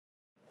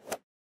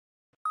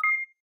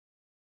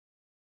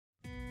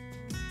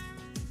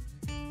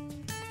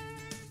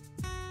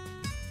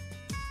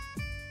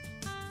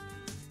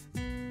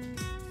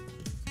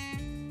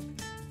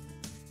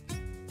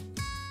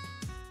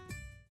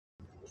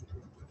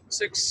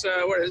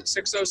what is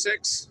it,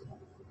 6:06?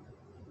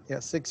 Yeah,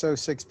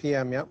 6:06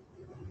 p.m. Yep.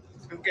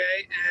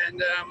 Okay,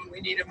 and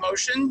we need a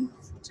motion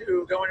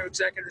to go into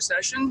executive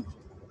session,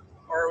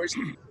 or are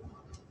we?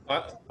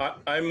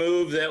 I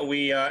move that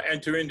we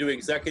enter into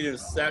executive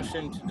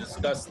session to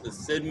discuss the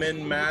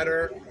Sidman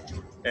matter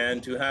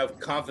and to have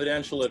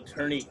confidential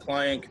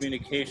attorney-client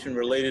communication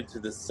related to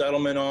the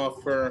settlement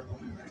offer.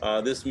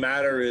 This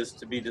matter is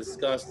to be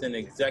discussed in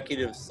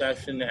executive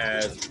session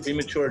as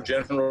premature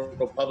general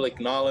public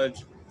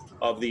knowledge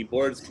of the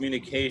board's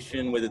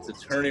communication with its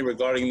attorney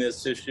regarding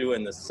this issue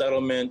and the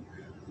settlement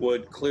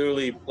would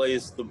clearly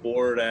place the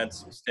board at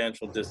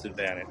substantial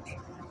disadvantage.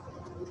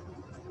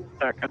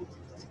 Second.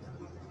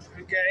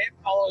 Okay,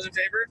 all those in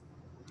favor?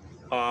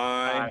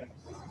 Aye.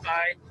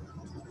 Aye.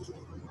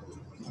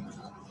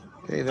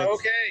 Okay, that's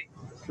Okay,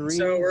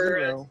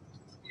 3-0.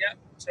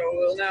 so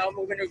we'll now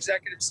move into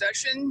executive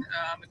session.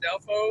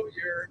 Adolfo,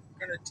 you're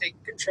going to take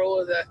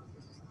control of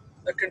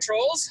the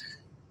controls.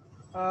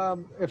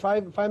 If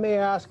I may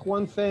ask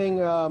one thing,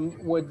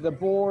 would the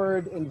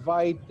board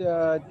invite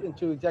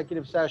into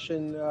executive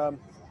session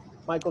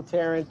Michael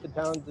Tarrant, the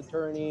town's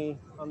attorney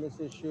on this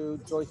issue,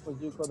 Joyce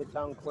Mizuko, the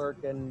town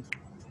clerk, and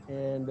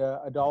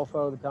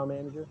Adolfo, the town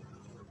manager?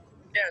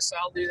 Yes,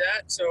 I'll do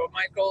that. So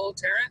Michael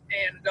Tarrant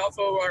and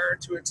Adolfo are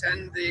to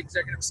attend the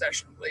executive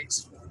session,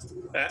 please.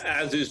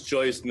 As is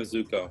Joyce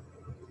Mizuko.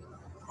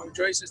 Oh,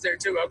 Joyce is there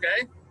too,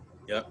 okay?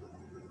 Yep.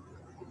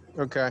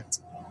 Okay.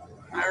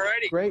 All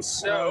righty. Great.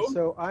 So,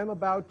 So I'm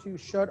about to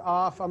shut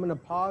off. I'm going to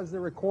pause the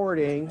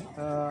recording.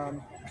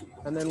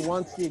 And then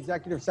once the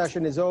executive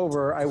session is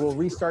over, I will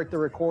restart the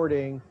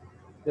recording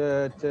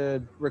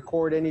to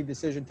record any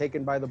decision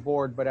taken by the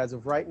board. But as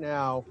of right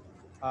now,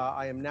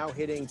 I am now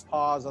hitting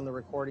pause on the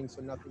recording,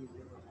 so nothing is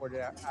being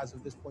recorded as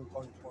of this point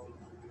going forward.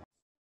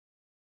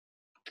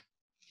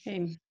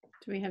 Okay, do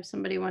we have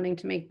somebody wanting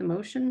to make the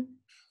motion?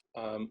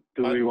 Do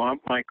we want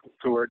Michael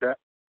to word that?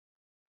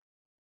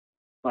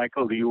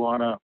 Michael, do you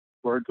want to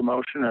word the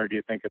motion, or do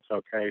you think it's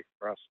okay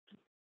for us?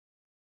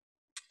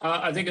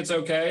 I think it's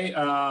okay.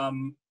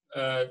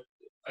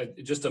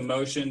 Just a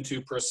motion to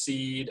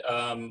proceed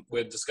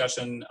with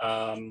discussion,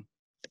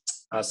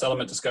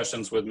 settlement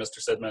discussions with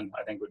Mr. Sidman,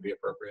 I think would be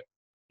appropriate.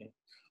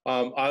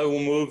 I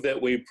will move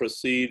that we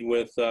proceed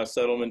with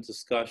settlement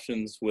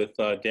discussions with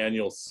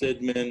Daniel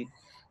Sidman,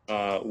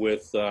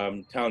 with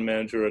town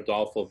manager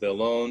Adolfo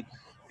Villone,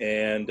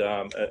 and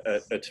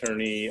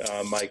attorney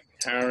Mike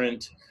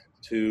Tarrant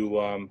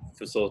to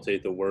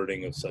facilitate the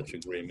wording of such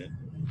agreement.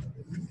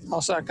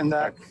 I'll second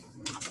that.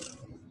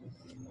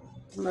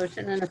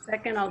 Motion and a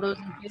second. All those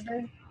in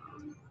favor?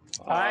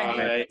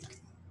 Aye.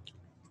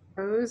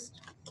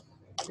 Opposed?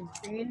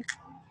 Abstained?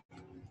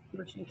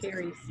 Motion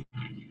carries.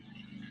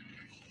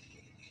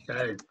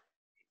 Okay.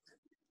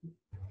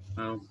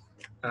 Well,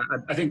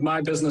 I think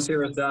my business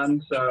here is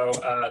done. So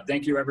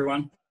thank you,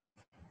 everyone.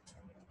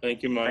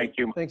 Thank you, Mike. Thank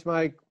you. Thanks,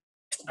 Mike.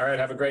 All right.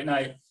 Have a great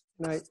night.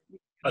 Night.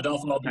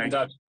 Adolfo, I'll be in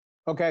touch.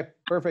 Okay,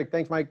 perfect.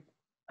 Thanks, Mike.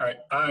 All right.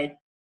 Bye.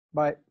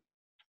 Bye.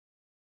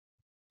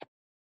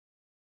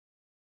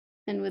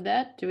 And with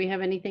that, do we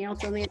have anything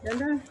else on the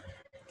agenda?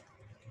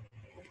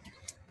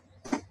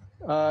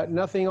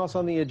 Nothing else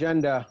on the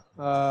agenda.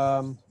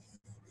 I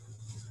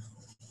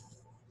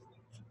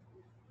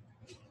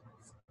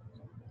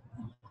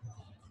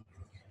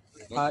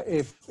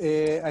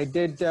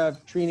did,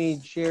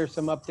 Trini, share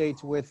some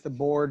updates with the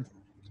board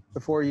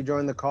before you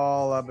joined the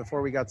call,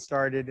 before we got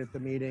started at the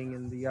meeting,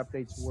 and the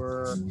updates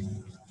were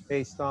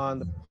based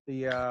on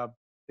the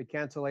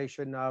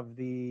cancellation of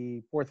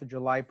the 4th of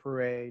July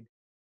parade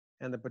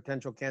and the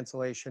potential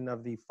cancellation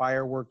of the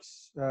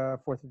fireworks,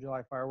 4th of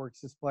July fireworks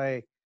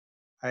display.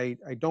 I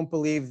don't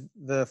believe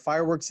the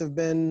fireworks have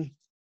been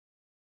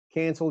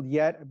canceled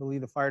yet. I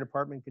believe the fire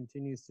department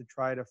continues to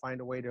try to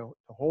find a way to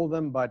hold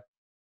them, but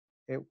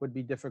it would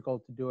be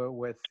difficult to do it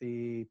with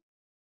the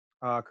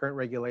current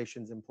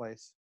regulations in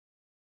place.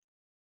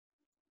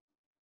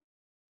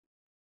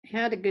 I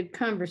had a good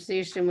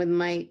conversation with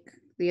Mike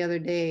the other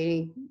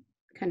day,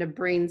 kind of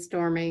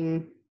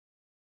brainstorming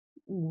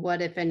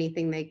what, if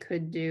anything, they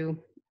could do.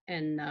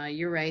 And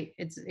you're right,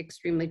 it's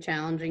extremely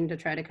challenging to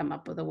try to come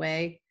up with a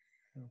way.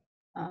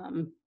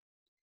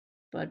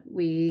 But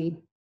we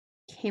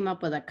came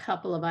up with a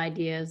couple of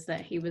ideas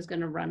that he was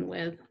going to run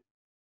with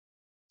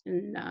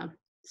and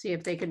see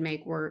if they could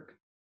make work.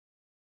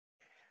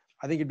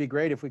 I think it'd be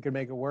great if we could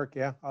make it work.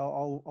 Yeah,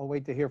 I'll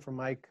wait to hear from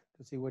Mike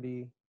to see what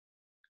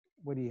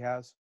he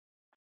has.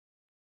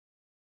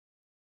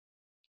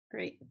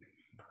 Great.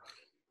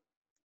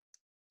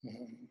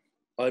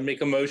 I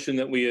make a motion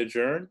that we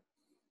adjourn.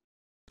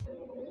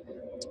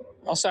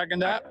 I'll second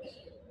that.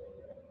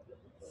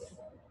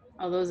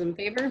 All those in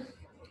favor?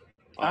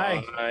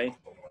 Aye. Aye.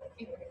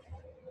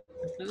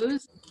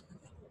 Opposed?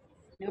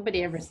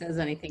 Nobody ever says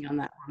anything on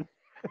that one.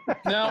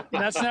 No,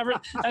 that's never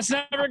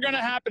going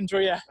to happen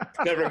to you.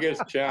 Never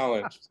gets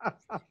challenged.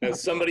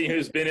 As somebody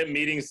who's been at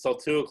meetings till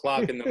 2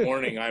 o'clock in the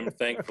morning, I'm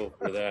thankful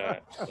for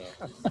that.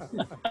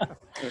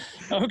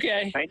 So.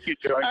 Okay. Thank you,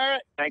 Joyce. All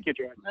right. Thank you,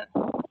 Joyce.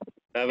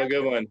 Have a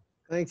good one.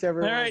 Thanks, All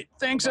everyone. right.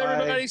 Thanks, Bye.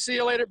 everybody. See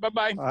you later.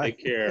 Bye-bye. Bye.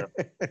 Take care.